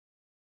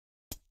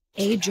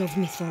Age of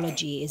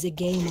Mythology is a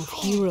game of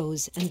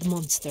heroes and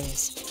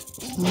monsters,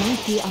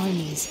 mighty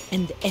armies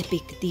and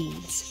epic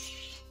deeds.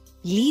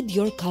 Lead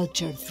your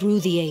culture through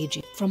the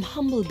ages, from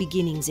humble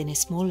beginnings in a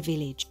small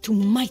village to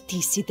mighty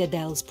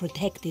citadels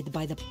protected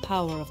by the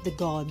power of the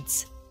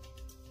gods.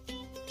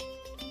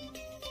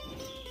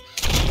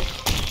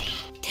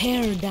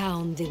 Tear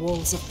down the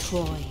walls of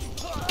Troy.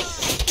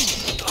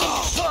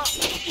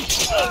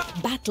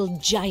 Battle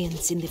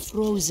giants in the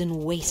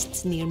frozen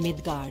wastes near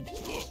Midgard.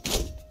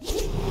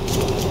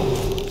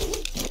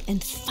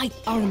 And fight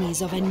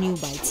armies of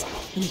Anubites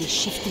in the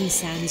shifting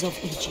sands of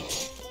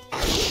Egypt.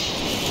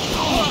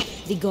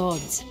 The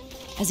gods,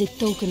 as a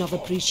token of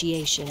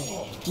appreciation,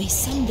 may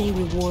someday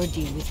reward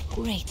you with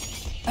great,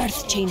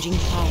 earth-changing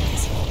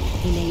powers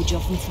in Age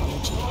of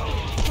Mythology.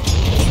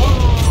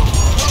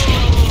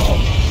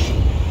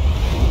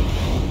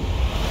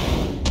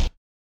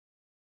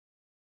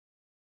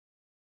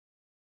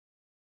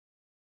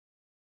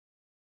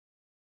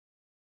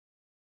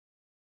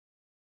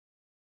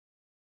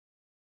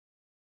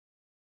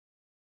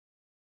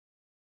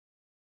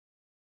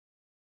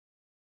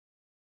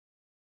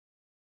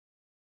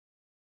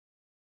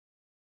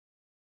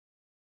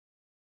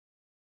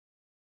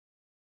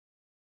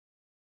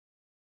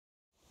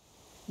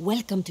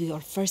 Welcome to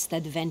your first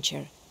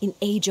adventure in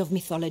Age of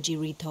Mythology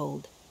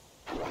Retold.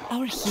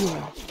 Our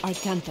hero,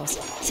 Arkantos,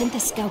 sent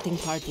a scouting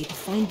party to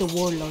find the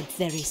warlord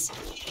Theris,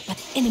 but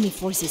enemy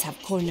forces have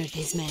cornered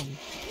his men.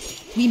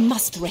 We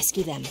must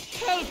rescue them.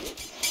 Help!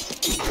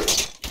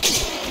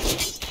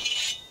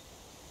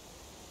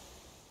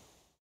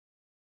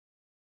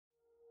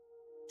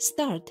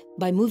 Start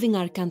by moving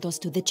Arkantos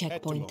to the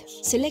checkpoint.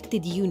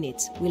 Selected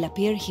units will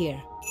appear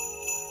here.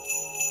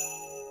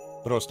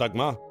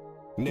 Prostagma?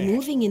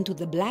 Moving into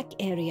the black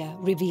area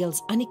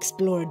reveals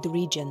unexplored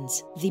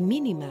regions. The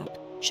minimap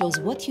shows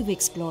what you've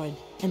explored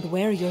and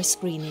where your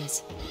screen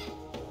is.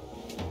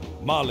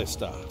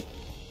 Malista.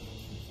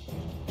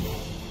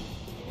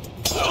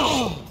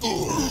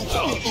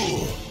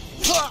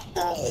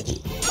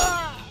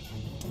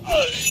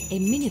 A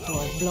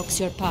Minotaur blocks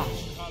your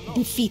path.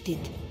 Defeat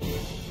it.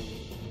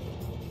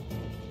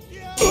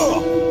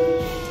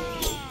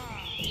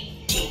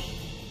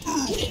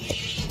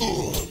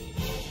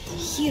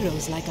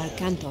 Heroes like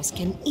Arkantos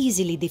can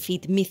easily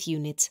defeat myth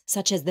units,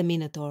 such as the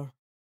Minotaur.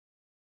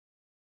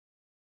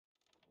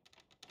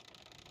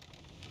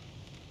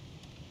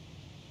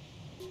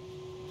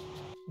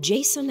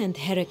 Jason and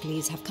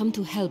Heracles have come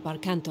to help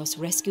Arkantos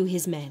rescue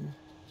his men.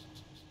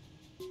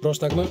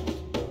 Πρόσταγμα.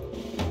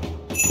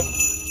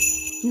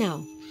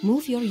 Now,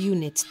 move your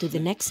units to the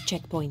next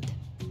checkpoint.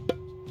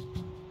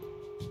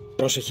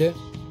 Πρόσεχε.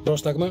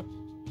 Πρόσταγμα.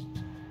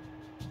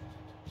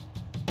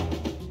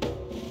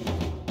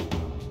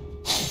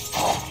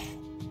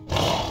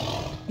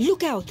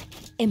 Look out!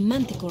 A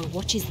manticore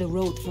watches the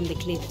road from the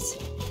cliffs.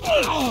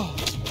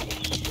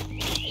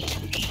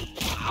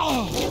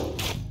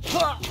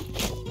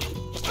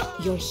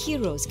 Your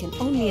heroes can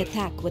only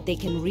attack what they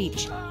can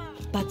reach,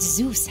 but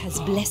Zeus has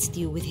blessed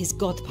you with his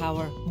god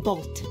power,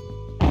 Bolt.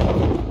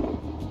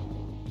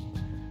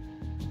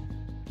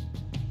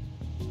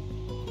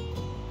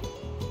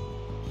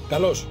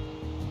 Καλώς.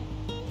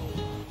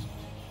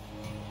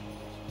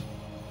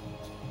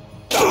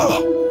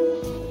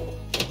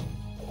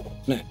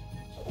 Ναι.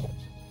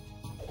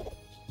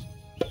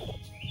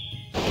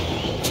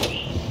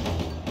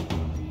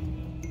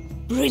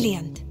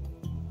 Brilliant!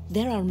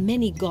 There are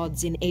many gods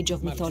in Age of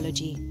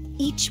Mythology,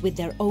 each with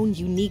their own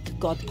unique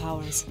god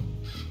powers.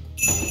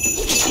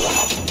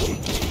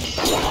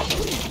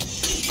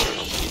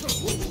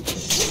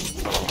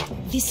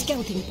 The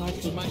scouting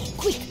party.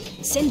 Quick!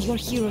 Send your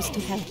heroes to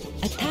help.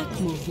 Attack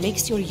move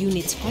makes your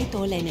units fight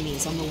all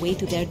enemies on the way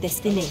to their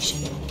destination.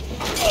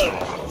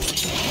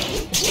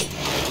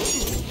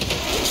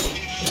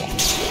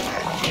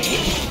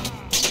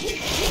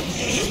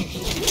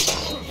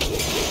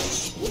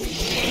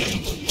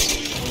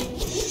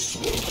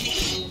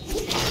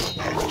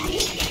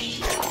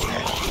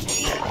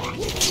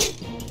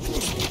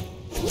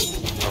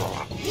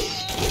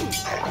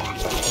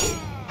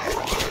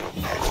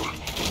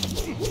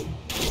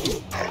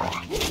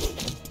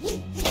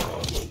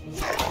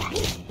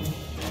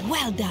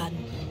 Well done!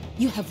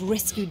 You have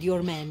rescued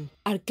your men.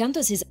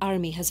 Arkantos'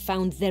 army has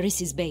found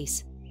Theris' base.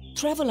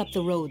 Travel up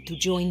the road to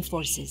join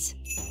forces.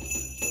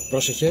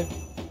 Πρόσεχε.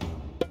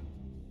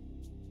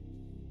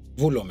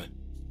 Βούλομαι.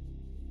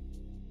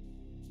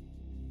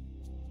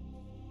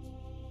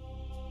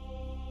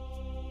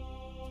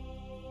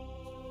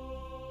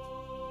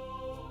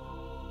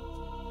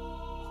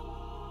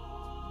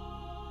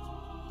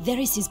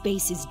 Theris'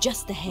 base is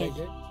just ahead.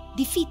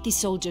 Defeat the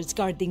soldiers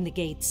guarding the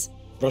gates.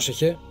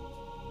 Πρόσεχε.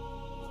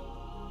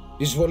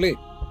 Εισβολή.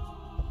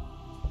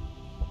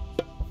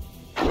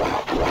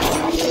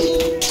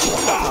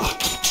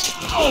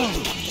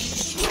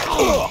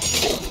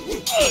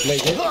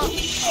 Λέγε.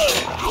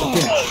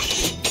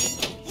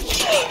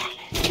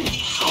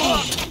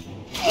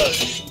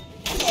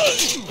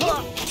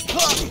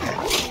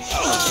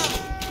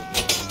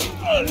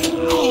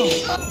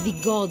 The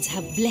gods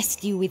have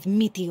blessed you with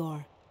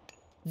meteor.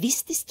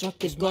 This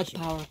destructive god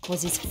power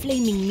causes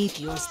flaming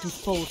meteors to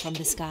fall from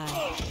the sky.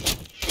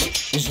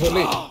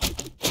 Εισβολή.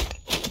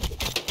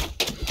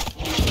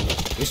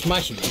 Εις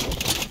μάχη.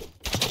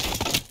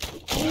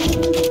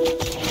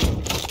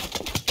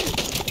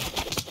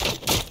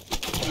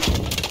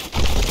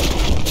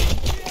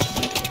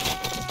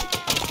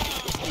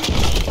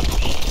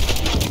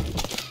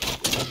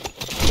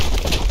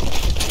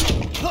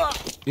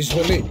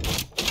 Εισβολή.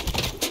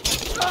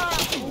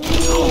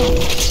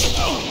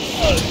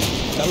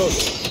 Καλώς.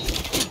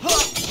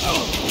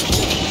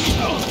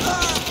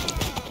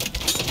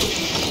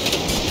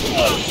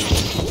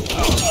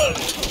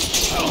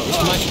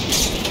 Εις μάχη.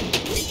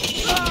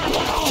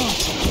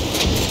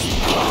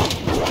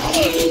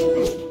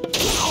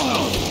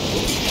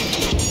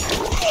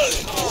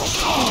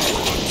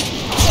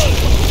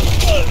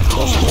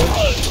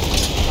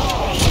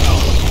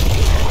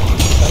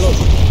 Καλώς.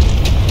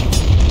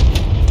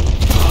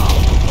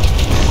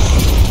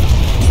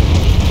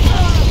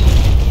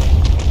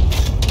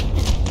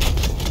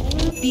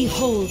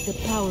 Behold the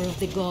power of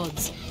the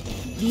gods.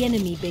 The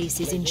enemy base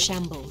is in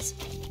shambles.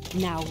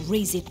 Now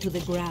raise it to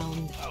the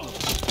ground.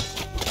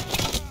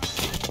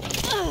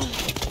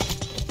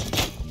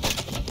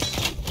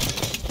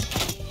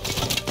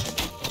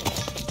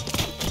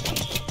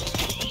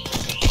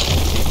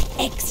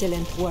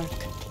 Excellent work.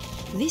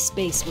 This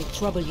base will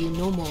trouble you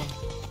no more.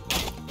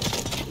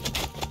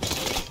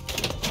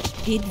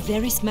 Did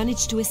Varys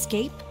manage to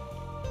escape?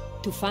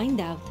 To find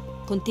out,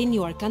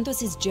 continue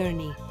Arkantos'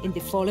 journey in the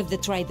Fall of the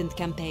Trident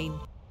campaign.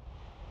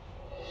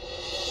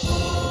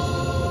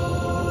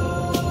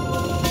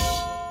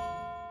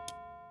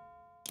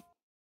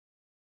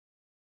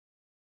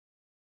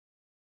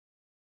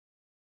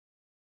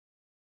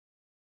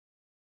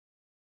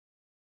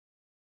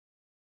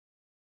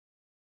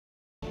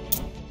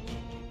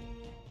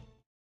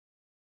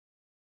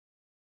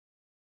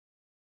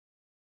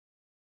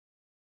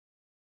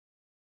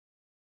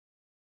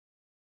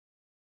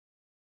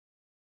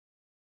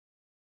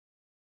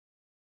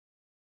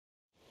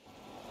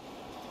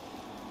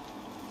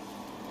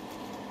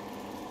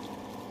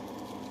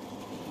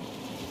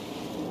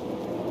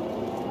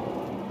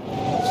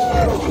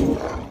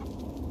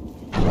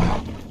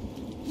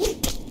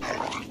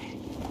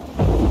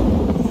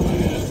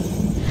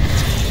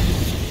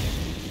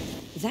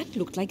 That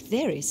looked like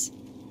Varys.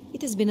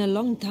 It has been a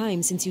long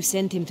time since you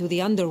sent him to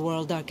the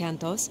underworld,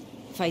 Arkantos,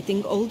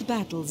 fighting old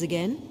battles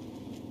again.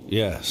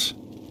 Yes,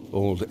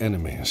 old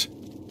enemies.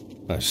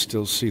 I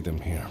still see them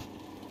here.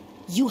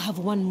 You have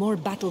won more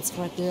battles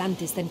for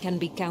Atlantis than can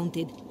be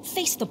counted.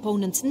 Faced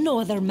opponents no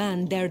other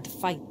man dared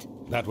fight.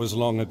 That was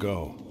long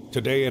ago.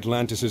 Today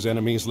Atlantis'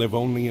 enemies live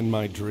only in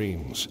my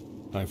dreams.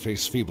 I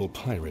face feeble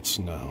pirates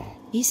now.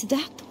 Is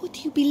that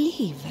what you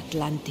believe,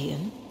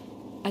 Atlantean?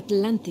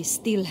 Atlantis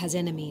still has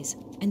enemies,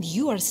 and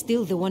you are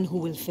still the one who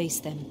will face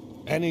them.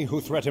 Any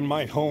who threaten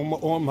my home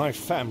or my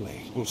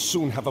family will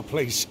soon have a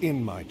place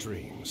in my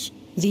dreams.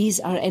 These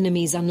are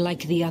enemies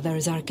unlike the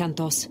others,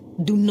 Arkantos.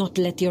 Do not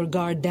let your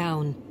guard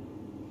down.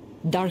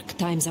 Dark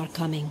times are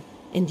coming,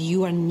 and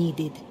you are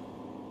needed.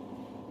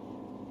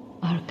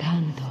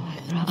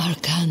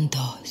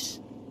 Arkantos,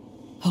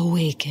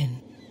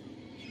 awaken.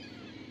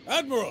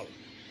 Admiral!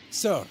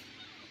 Sir,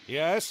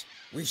 Yes?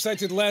 we've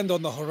sighted land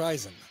on the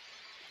horizon.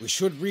 We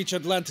should reach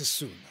Atlantis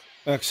soon.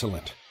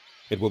 Excellent.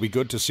 It will be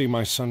good to see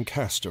my son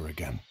Castor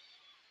again.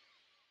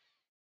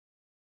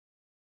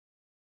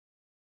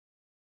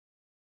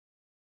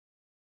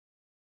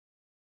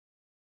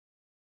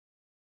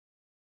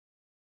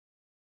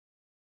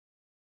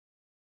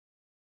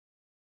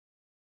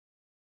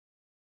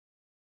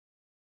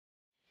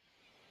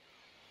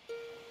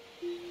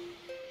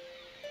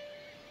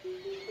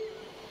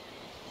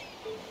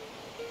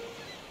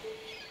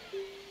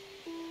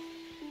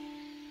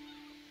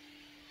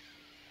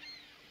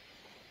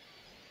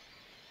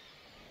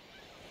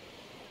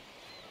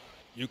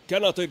 You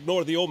cannot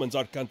ignore the omens,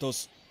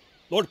 Arkantos.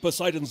 Lord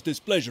Poseidon's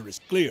displeasure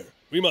is clear.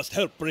 We must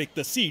help break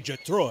the siege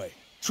at Troy.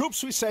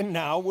 Troops we send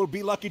now will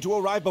be lucky to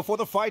arrive before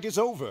the fight is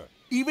over.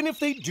 Even if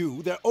they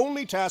do, their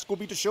only task will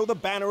be to show the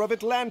banner of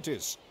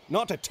Atlantis,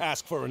 not a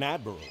task for an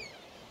admiral.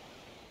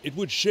 It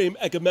would shame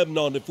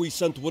Agamemnon if we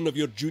sent one of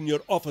your junior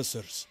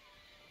officers.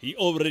 He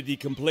already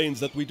complains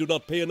that we do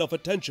not pay enough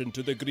attention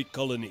to the Greek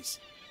colonies.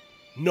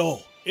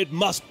 No, it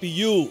must be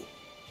you.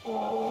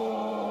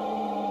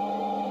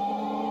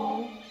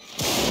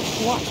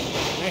 What?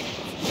 Hey,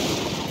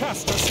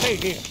 Castor, stay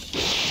here.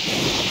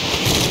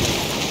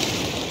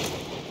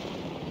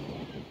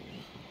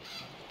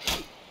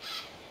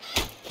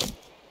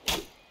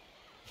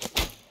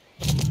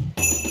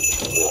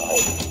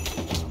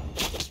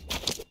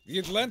 The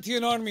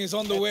Atlantean army is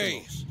on the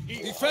way.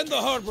 Defend the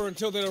harbor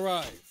until they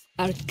arrive.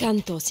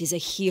 Arkantos is a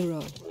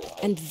hero,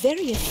 and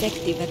very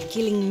effective at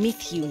killing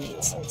myth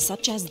units,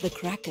 such as the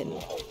Kraken.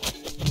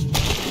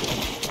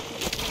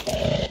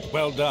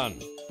 Well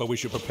done, but we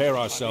should prepare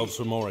ourselves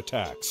for more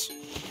attacks.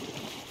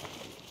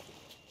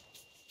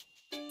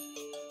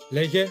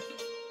 Λέγε.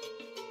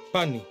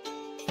 Πάνι.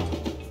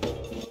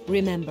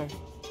 Remember,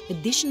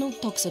 additional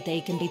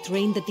Toxote can be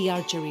trained at the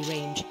archery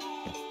range.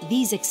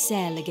 These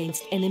excel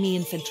against enemy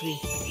infantry.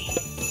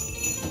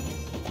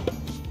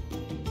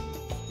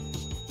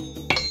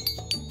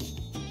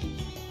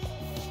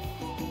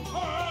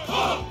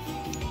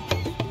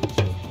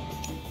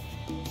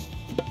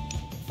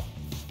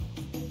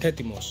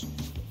 Έτοιμος.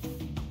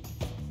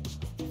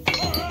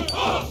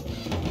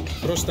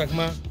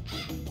 Πρόσταγμα.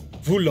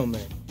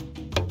 Βούλομαι.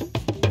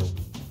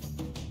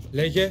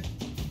 Λέγε.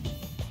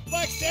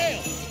 Black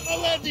Sail! A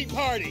landing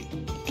party!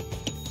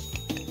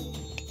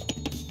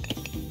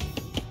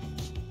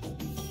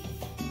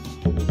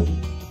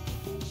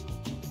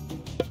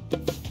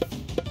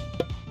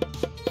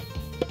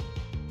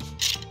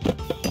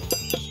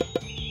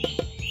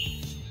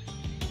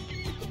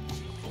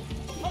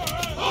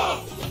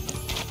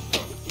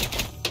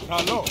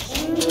 Carlos!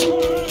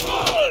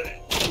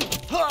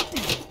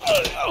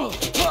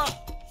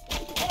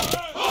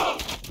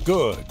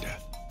 Good.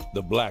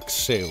 The black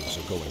sails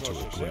are going to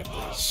regret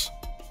this.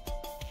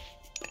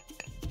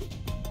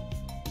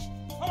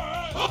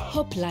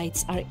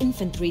 Hoplites are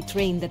infantry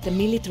trained at the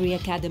military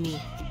academy.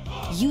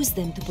 Use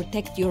them to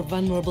protect your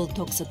vulnerable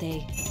Toxote.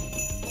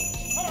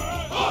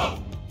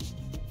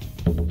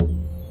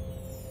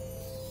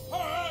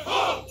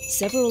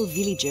 Several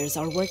villagers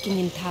are working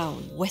in town,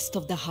 west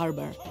of the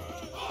harbor.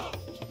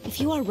 If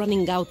you are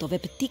running out of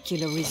a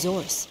particular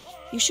resource,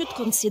 you should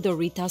consider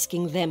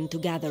retasking them to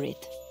gather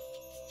it.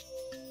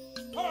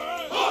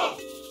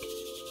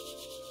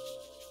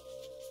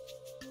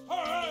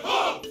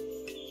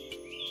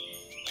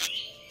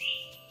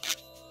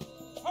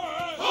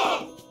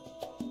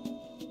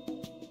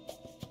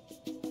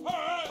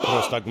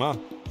 Prostagma.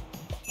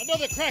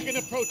 Another Kraken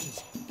approaches.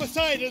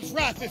 Poseidon's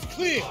wrath is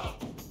clear.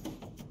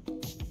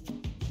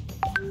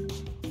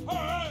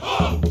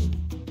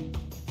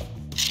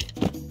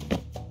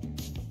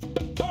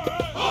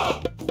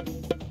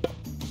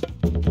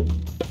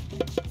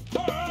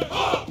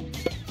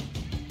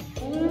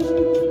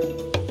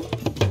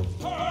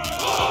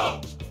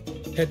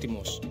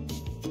 Έτοιμος.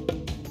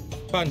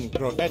 Πάνι.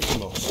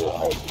 Έτοιμος.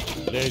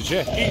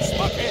 Léger.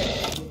 Ismael.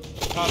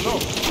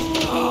 Carlos.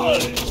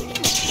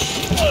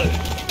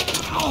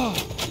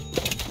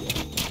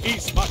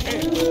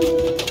 Ismael.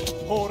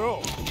 Horo.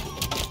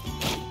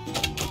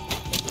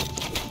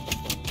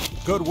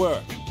 Good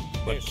work,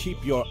 but keep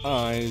your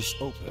eyes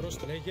open.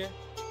 Πρόστα, λέγε.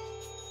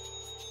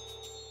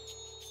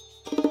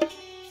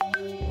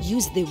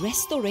 Use the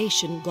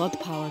restoration god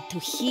power to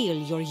heal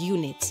your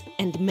units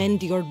and mend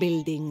your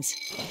buildings.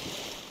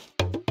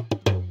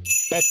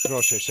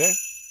 Petrosese.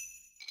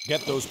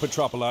 Get those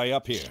Petropoli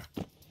up here.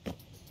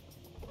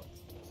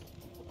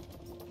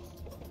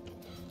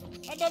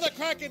 Another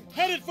Kraken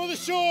headed for the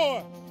shore.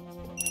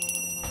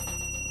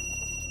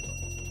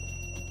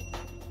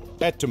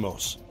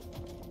 Etymos.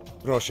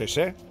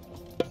 Prosese.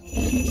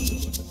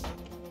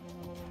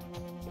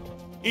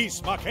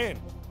 Ismaken.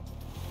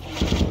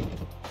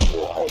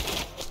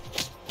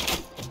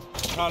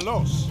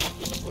 Carlos.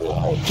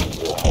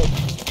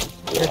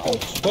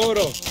 Έτοιμος.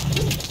 Χώρο.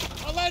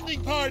 A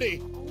landing party.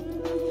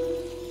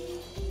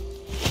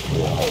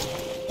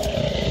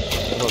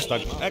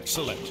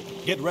 Excellent.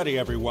 Get ready,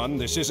 everyone.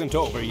 This isn't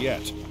over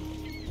yet.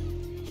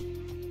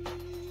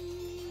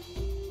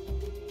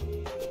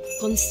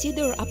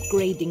 Consider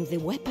upgrading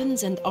the weapons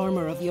and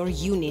armor of your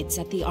units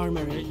at the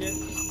armory.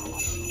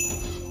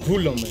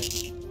 Βούλομαι.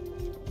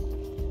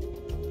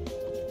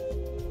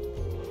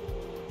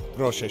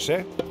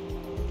 Πρόσεχε.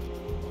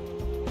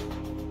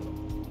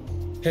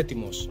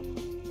 Έτοιμος.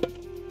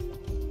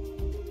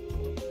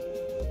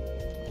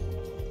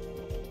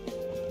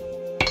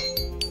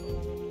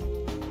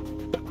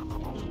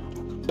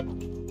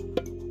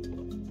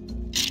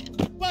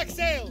 Black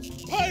sails!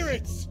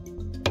 Pirates!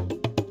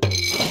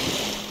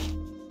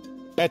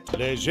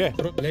 Léger.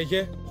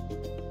 Λέγε.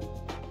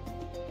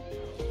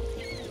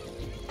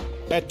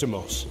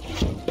 Έτοιμος.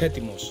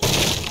 Έτοιμος.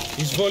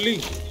 Εισβολή.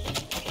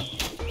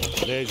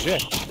 Léger.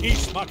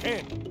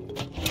 Ismaken.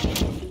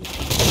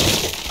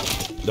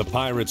 The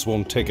pirates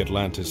won't take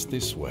Atlantis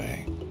this way.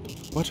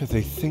 What are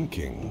they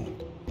thinking?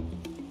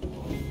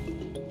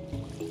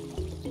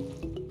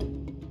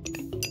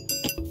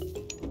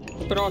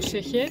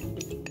 Πρόσεχε.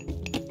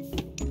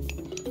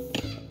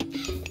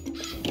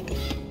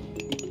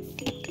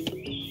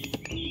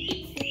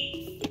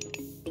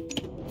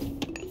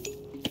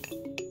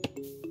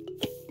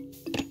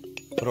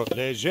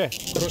 Léger.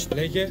 Πρόστα,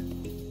 λέγε.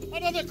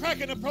 Another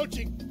Kraken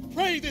approaching!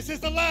 Pray this is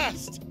the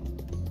last!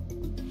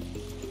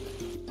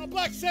 A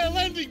black sail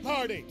landing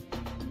party!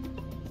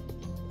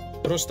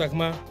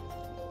 Πρόσταγμα.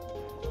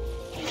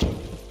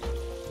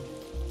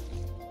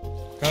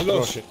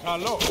 Καλώς.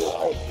 Carlos.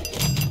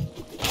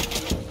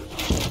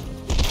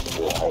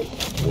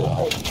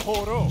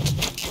 Horo.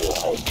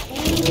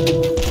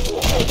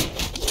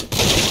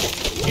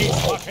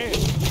 Ismaken.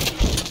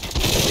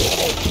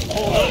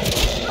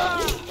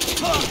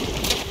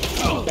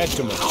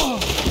 Έτοιμος.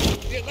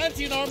 The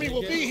Atlantean army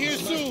will be here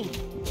soon!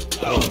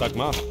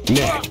 Πρόσταγμα.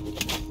 Ναι.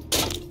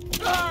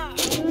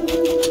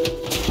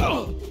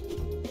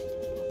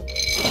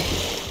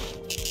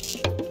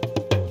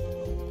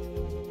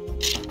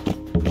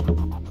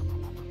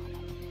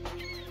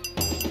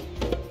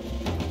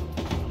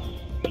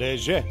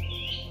 Reje.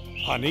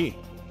 Hani.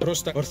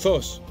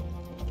 Ορθώς.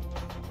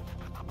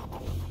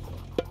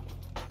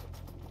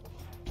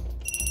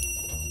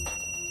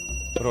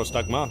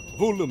 Prostagma.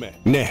 Volume.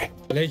 Ναι.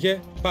 Λέγε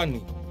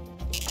πάνι.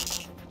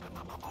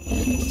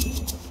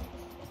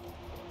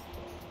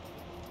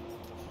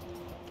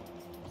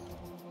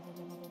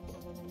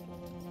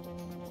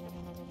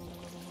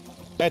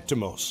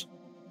 Έτοιμος.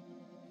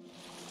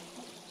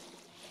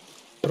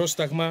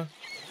 Πρόσταγμα.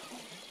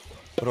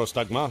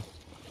 Πρόσταγμα.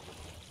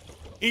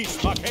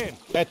 Ισμακέν.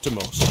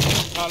 Έτοιμος.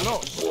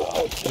 Καλώς.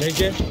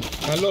 Λέγε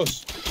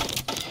καλώς.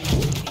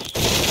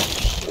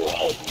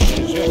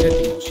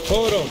 Έτοιμος.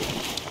 Χώρο.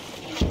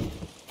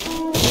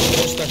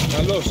 Πρόσταγμα.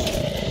 Καλώς.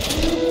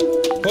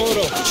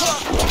 Χώρο.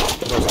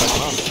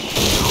 Πρόσταγμα.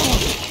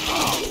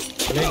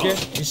 Λέγε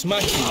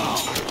Ισμάχη.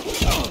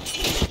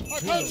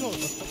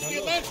 Arkantos, the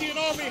Atlantean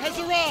army has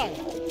arrived!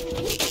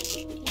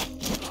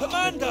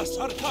 Command us,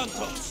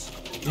 Arkantos!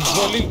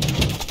 Εισβολή.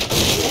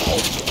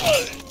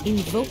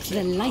 Invoke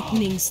the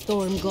lightning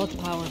storm god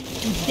power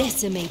to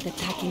decimate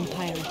attacking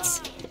pirates.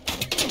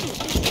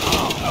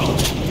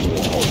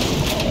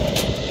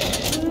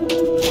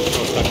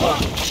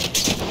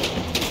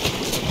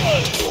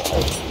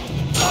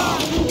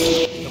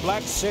 The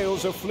black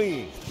sails are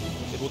fleeing.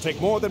 It will take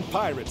more than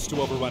pirates to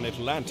overrun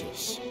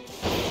Atlantis.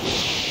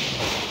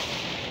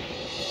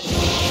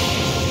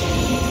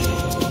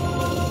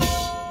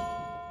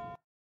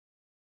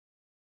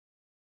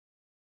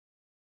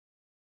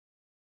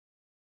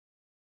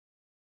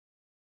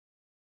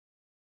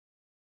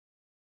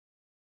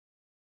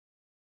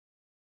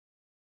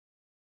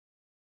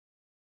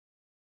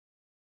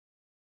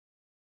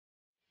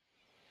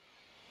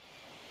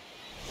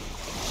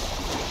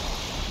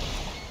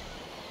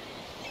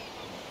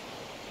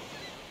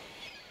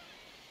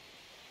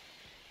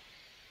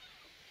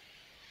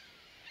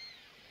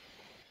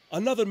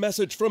 Another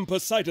message from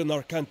Poseidon,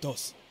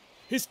 Arkantos.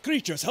 His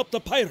creatures helped the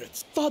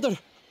pirates. Father,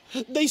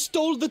 they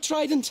stole the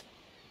trident.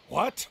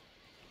 What?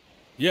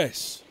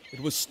 Yes,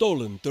 it was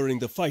stolen during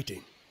the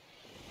fighting.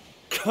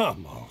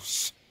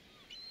 Kamos.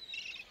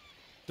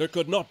 There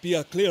could not be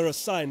a clearer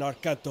sign,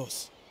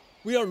 Arkantos.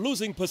 We are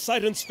losing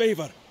Poseidon's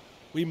favor.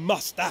 We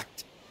must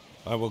act.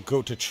 I will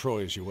go to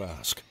Troy as you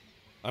ask.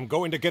 I'm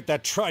going to get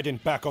that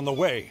trident back on the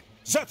way.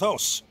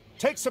 Zethos!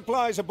 Take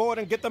supplies aboard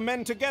and get the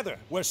men together.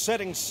 We're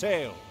setting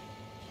sail.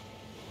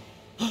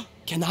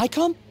 Can I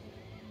come?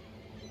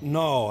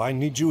 No, I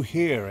need you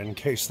here in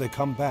case they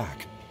come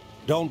back.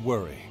 Don't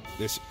worry,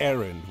 this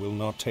errand will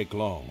not take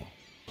long.